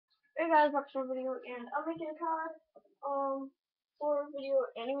Hey guys, back to a video, and I'm making a COD, 4 video.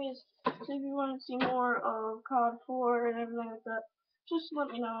 Anyways, so if you want to see more of COD 4 and everything like that, just let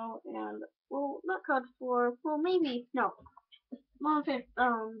me know. And well, not COD 4, well maybe no. Mom, should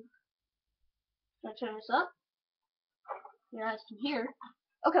I turn this up? You guys can hear.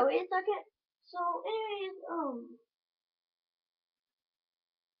 Okay, wait a second. So, anyways,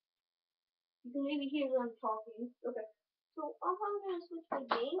 you can maybe hear them talking. Okay, so I'm probably gonna switch my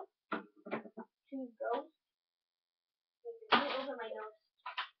game to Ghost. Let me open my notes.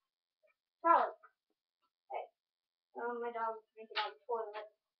 Charlie. Hey. My dog was drinking on the toilet.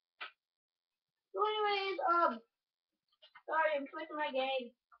 So anyways, sorry, I'm switching my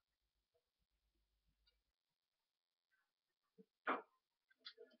game.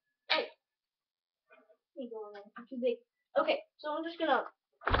 Hey, keep going there. I'm too big. Okay, so I'm just gonna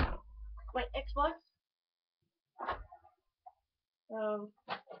my Xbox.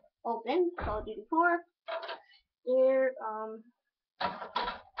 Open Call of Duty 4. There,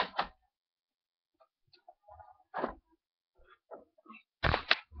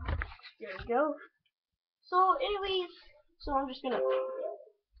 there we go. So anyways, so I'm just gonna.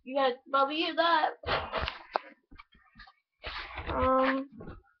 You guys probably hear that.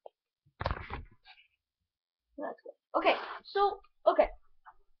 That's good. Okay, so okay.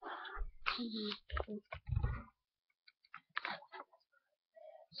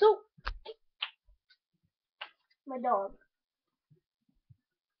 So my dog.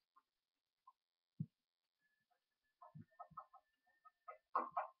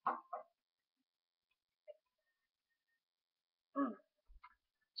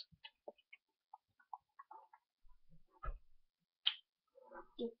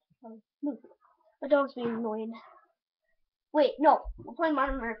 Move. My dog's being annoying. Wait, no, we're playing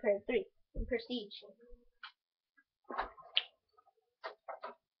Modern Warfare 3 in Prestige.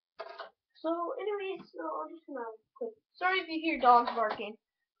 So, anyways, so I'm just gonna quit. Sorry if you hear dogs barking.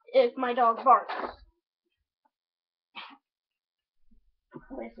 If my dog barks.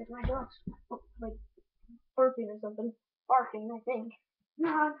 Wait, if my dog's like barking or something. Barking, I think.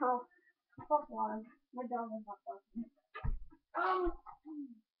 No, fuck on. My dog is not barking.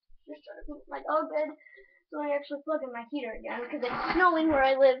 Just trying to put my dog bed. So I actually plug in my heater again because it's snowing where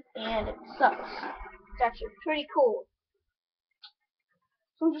I live and it sucks. It's actually pretty cold.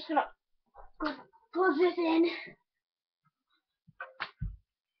 So I'm just gonna plug this in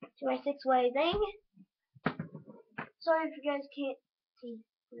to my 6-way thing. Sorry if you guys can't see,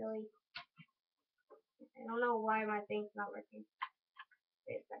 really. I don't know why my thing's not working.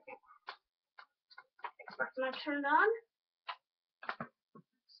 Wait a second. Xbox not turned on?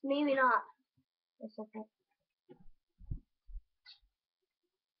 Maybe not. Wait a second.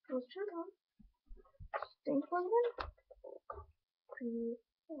 It was turned on. Thing plugged in.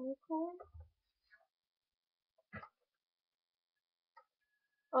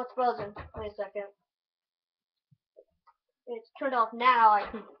 Oh, it's frozen. Wait a second. It's turned off now. I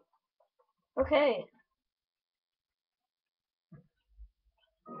can. Okay.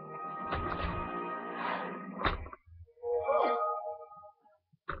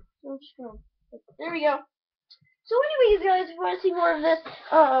 There we go. So anyways, guys, if you want to see more of this,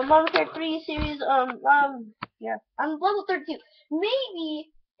 Modern Warfare 3 series, yeah, I'm level 32.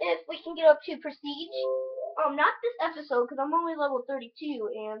 Maybe if we can get up to Prestige, not this episode, because I'm only level 32,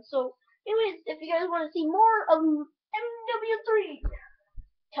 and so, anyways, if you guys want to see more of mw3,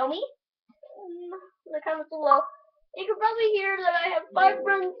 tell me in the comments below. You can probably hear that I have 5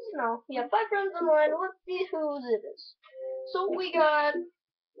 friends, no, yeah, 5 friends online. Let's see who it is. So we got,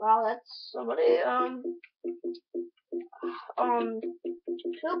 wow, that's somebody,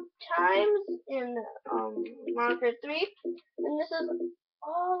 2 times in Modern Warfare 3, and this is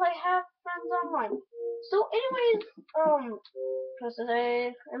all I have friends online. So anyways, press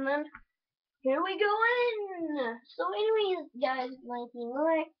A, and then here we go in. So anyways, guys, like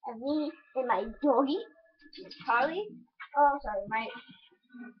more of me and my doggy, Charlie. Oh, sorry, my.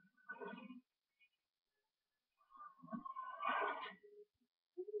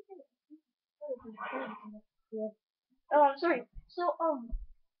 Oh, I'm sorry. So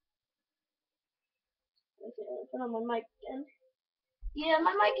put on my mic again. Yeah,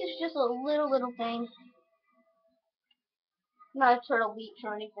 my mic is just a little thing. Not a Turtle Beach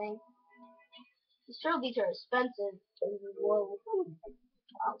or anything. These Turtle Beach are expensive. Whoa.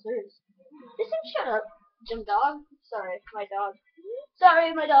 Wowzers. Listen, shut up, Jim Dog. Sorry, my dog.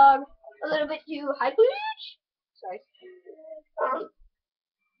 Sorry, my dog. A little bit too high pitch. Sorry.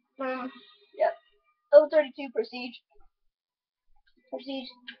 Yep. Level 32 Prestige. Prestige.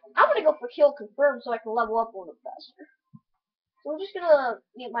 I'm gonna go for kill confirmed so I can level up a little faster. So I'm just gonna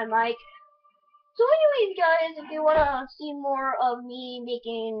mute my mic. So anyways, guys, if you wanna see more of me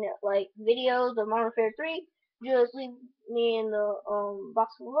making like videos of Modern Warfare 3, just leave me in the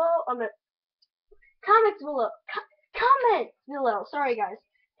box below. Comments below. Comments below. Sorry, guys.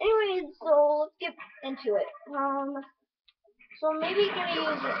 Anyways, so let's get into it. So maybe gonna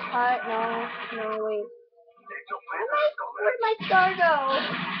use this hut. No, wait. Where'd my star go?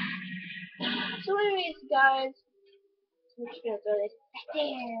 So anyways, guys, I'm just gonna throw this right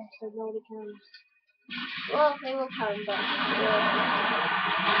there so nobody comes. Well, they will come, but yeah.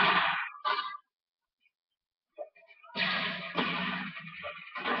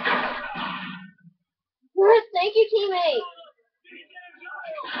 Thank you, teammate.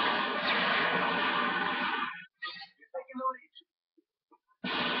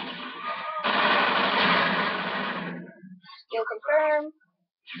 Skill confirmed.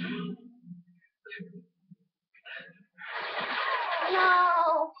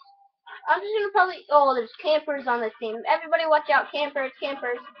 No. I'm just gonna probably. Oh, there's campers on this team. Everybody, watch out! Campers,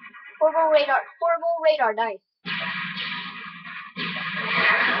 campers. Portable radar. Portable radar. Nice.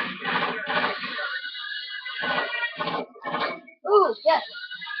 Ooh, yes.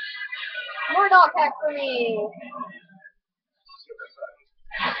 More dog tags for me.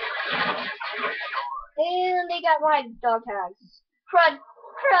 And they got my dog tags. Crud.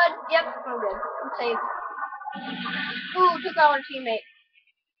 Crud. Yep, I'm good. I'm safe. Ooh, took out our teammate.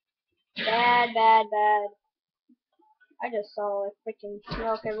 Bad, bad, bad. I just saw like freaking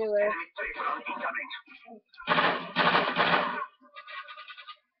smoke everywhere.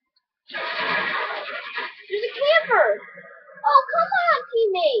 There's a camper! Oh, come on,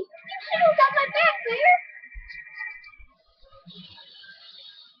 teammate! You should have got my back there!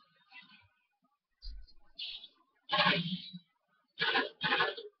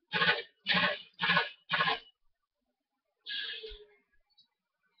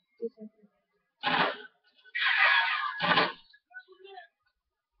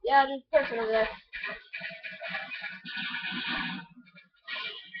 Yeah, there's a person over there.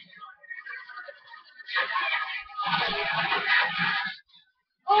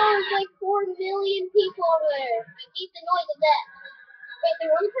 Oh, there's like 4 million people over there. I hate the noise of that. Wait, the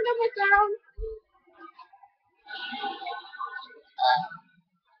one turn up my sound?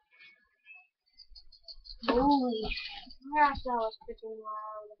 Holy crap, that was freaking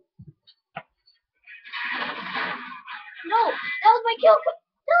loud. No, that was my kill.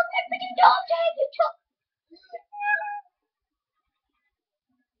 That was my freaking dog tag. You took.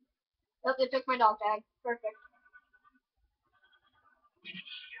 Oh, they took my dog tag. Perfect.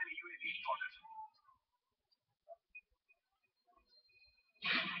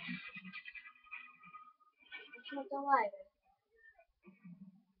 Not gonna lie.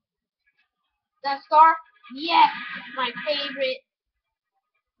 That scar? Yes! My favorite.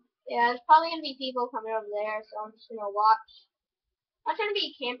 Yeah, there's probably gonna be people coming over there, so I'm just gonna watch. I'm not trying to be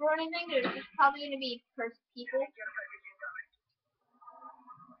a camper or anything, there's just probably gonna be people.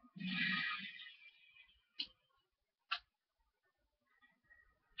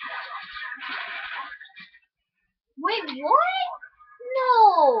 Wait, what?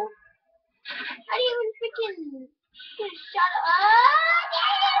 No! I didn't even freaking get shot up.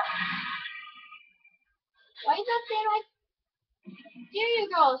 Yeah! Why is that saying like, there you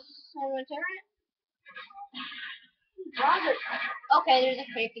go, cemetery? Robert. Okay, there's a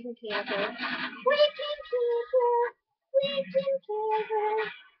freaking camper. Freaking camper! Freaking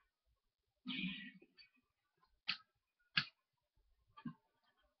camper!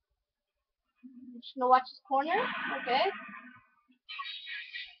 Just gonna watch this corner. Okay.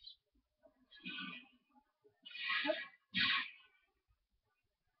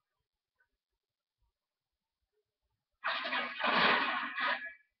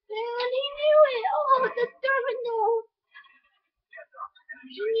 And he knew it! Oh, the terminal!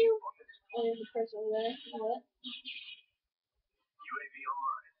 Oh, there's a person over there. What?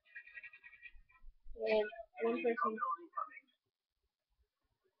 And one person.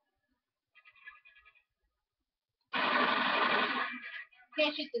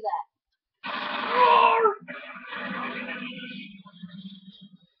 Can't shoot through that.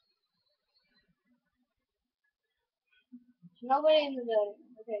 Nobody in the building.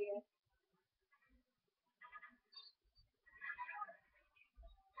 Okay, guys.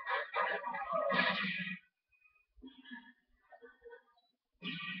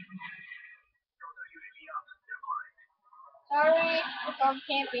 Sorry if I'm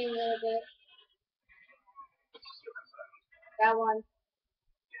camping a little bit. Got one.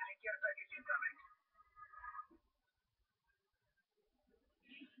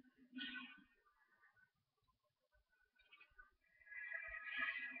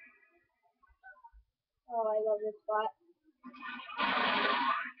 Oh, I love this spot.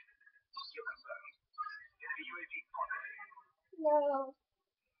 No.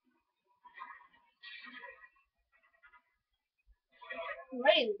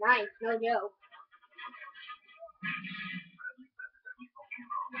 Really nice, no joke.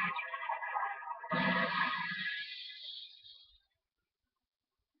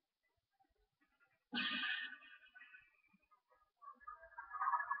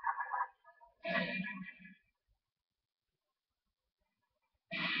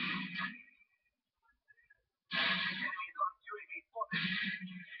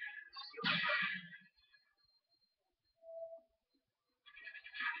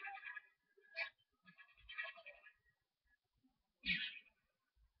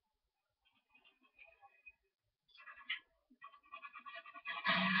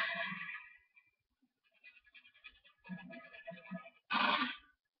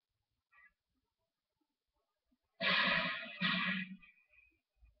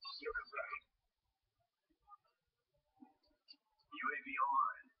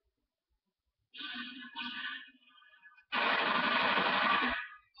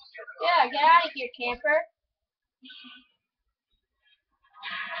 Yeah, get out of here, camper.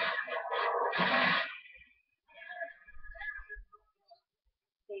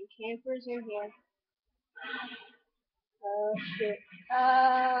 Okay, campers are here. Oh shit.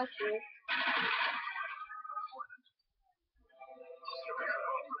 Oh shit.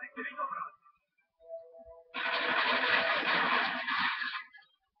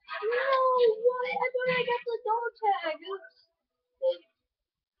 No, what? I thought I got the dog tag. Oops.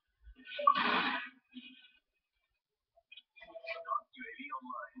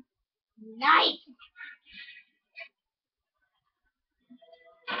 Nice.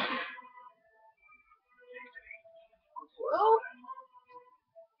 Oh,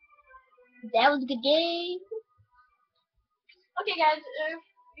 that was a good day. Okay, guys, if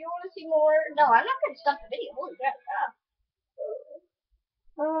you want to see more, no, I'm not gonna stop the video. Holy crap!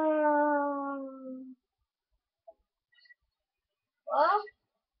 Well,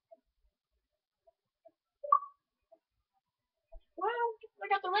 well, I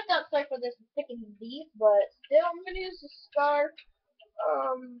got the red dot star for this picking beef, but still, I'm gonna use the scarf.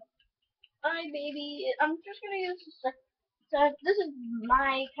 I baby, I'm just gonna use the scarf. So this is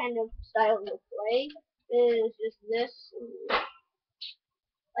my kind of style of play. Is just this,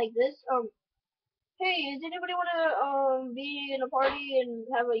 like this. Hey, does anybody wanna be in a party and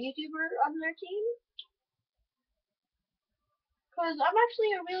have a YouTuber on their team? Cause I'm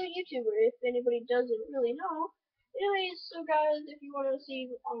actually a real YouTuber. If anybody doesn't really know. Anyways, so guys, if you wanna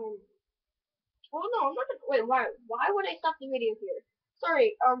see well no, I'm not gonna wait. Why would I stop the video here?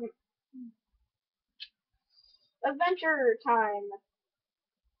 Sorry. Adventure time.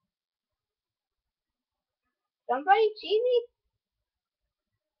 Somebody see me?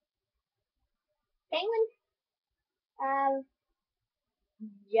 Penguin? Um,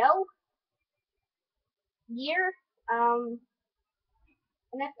 Joe? Gear?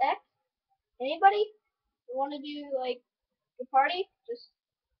 NFX? Anybody want to do like the party? Just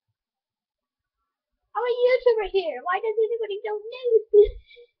I'm a YouTuber here. Why does anybody don't know?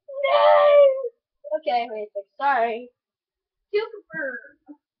 No. Okay, wait a sec. Sorry. Kill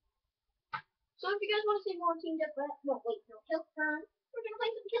confirmed. So if you guys want to see more Team Deathmatch, no wait, no Kill confirmed. We're gonna play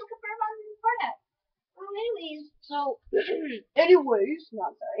some Kill confirmed on Friday. Anyways, so anyways,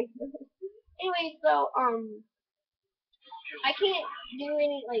 not sorry. Anyways, so I can't do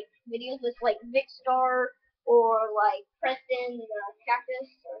any like videos with like Vicstar or like Preston Cactus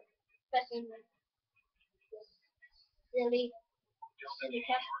or Preston silly silly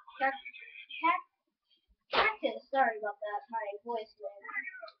cactus. Sorry about that. My voice went.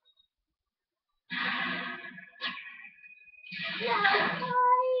 No,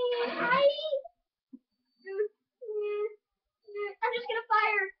 I'm just gonna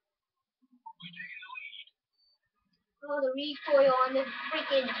fire. Oh, the recoil on this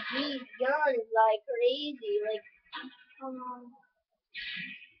freaking G gun is like crazy. Like,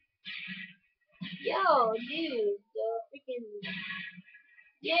 yo, dude, the freaking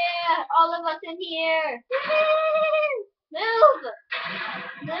yeah, all of us in here. Move,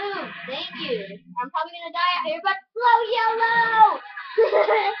 move. Thank you. I'm probably gonna die out here, but blow yellow.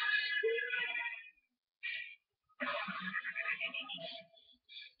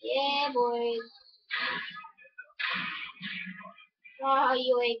 Yeah, boys. Oh,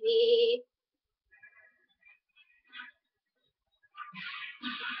 UAV.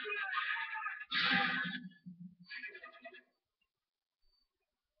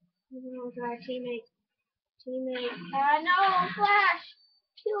 Oh, our teammates. No, Flash.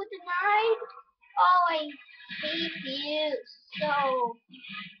 Kill denied. Oh, I hate you so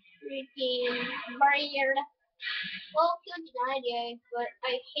freaking weird. Well, good night, yeah, but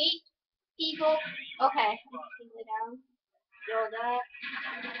I hate people. Okay, I'm just gonna lay down. Go that.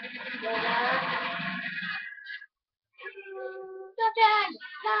 Go that. Stop that!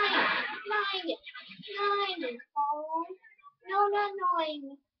 Nine! Nine! Oh, no, not nine.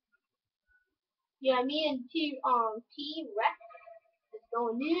 Yeah, me and T-Rex is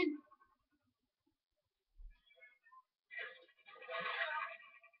going in.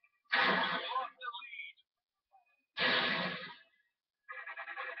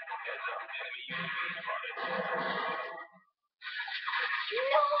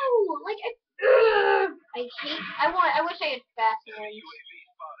 No! Like, I hate, I wish I had fast hands.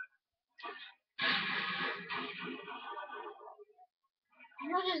 I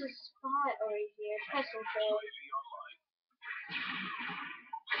know there's a spot over here. Pistol fail.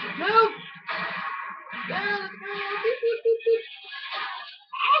 Move!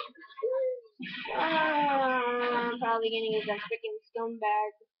 I'm probably gonna use that freaking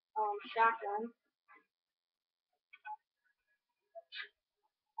scumbag shotgun.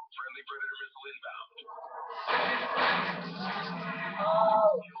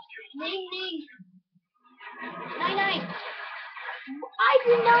 Oh! Ning ning! Nine nine! I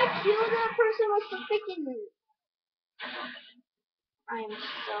did not kill that person with the freaking. I am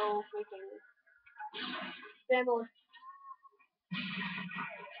so freaking scrambled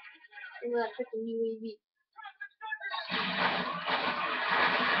into that freaking UAV.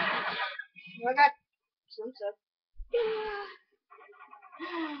 Oh my god! Some stuff. I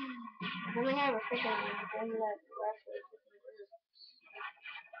only have a freaking gun that flashlight.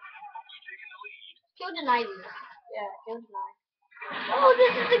 Kill denied me. Yeah, kill denied. Oh,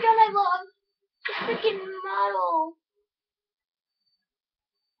 this is the gun I love! The freaking model!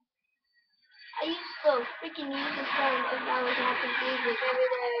 I used to freaking use this gun if I was watching music every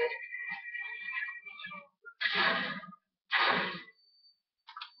day.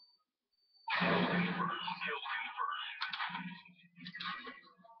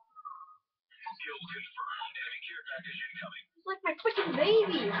 It's like my freaking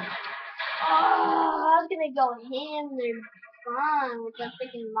baby! Oh, I was gonna go ham their fun with that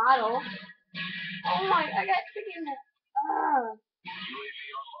freaking model. Oh my, I got freaking,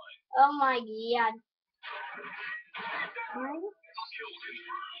 oh my god.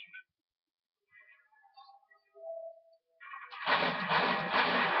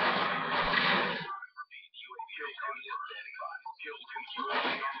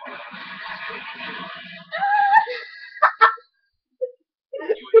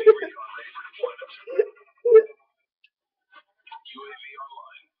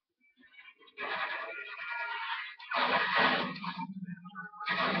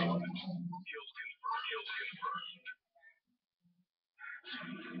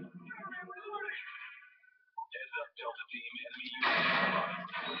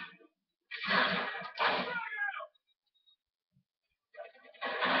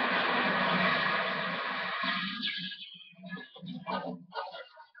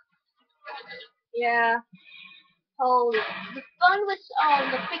 Yeah. Holy, the fun was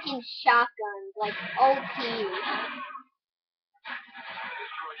the freaking shotgun, like OP.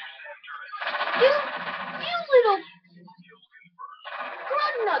 You little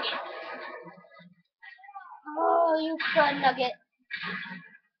crud nugget. Oh, you crud nugget.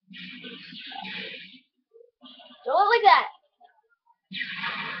 Do it like that.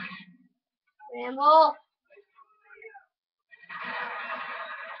 Ramble.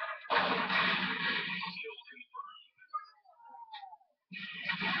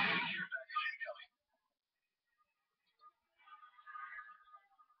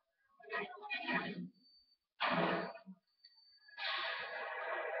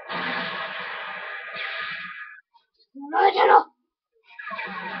 Original.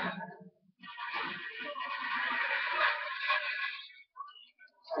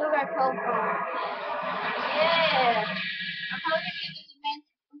 Still got cold phone. Yeah. I'm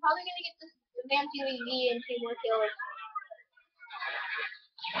probably gonna get this advanced UAV and 2 more kills.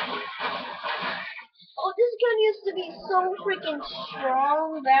 Oh, this gun used to be so freaking strong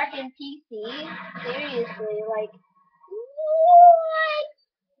back in PC. Seriously, like, what?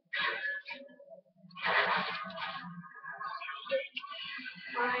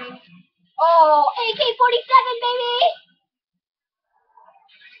 Fine. Oh, AK-47, baby!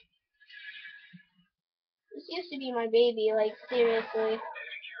 This used to be my baby, like, seriously.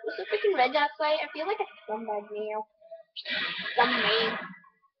 What's the freaking red dot fight? I feel like a scumbag now. Scumbag.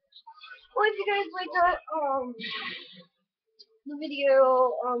 Well, if you guys like that, the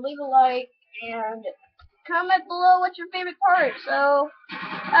video, leave a like, and comment below what's your favorite part. So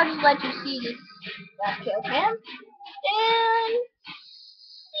I'll just let you see this kill cam, and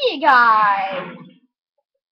see you guys.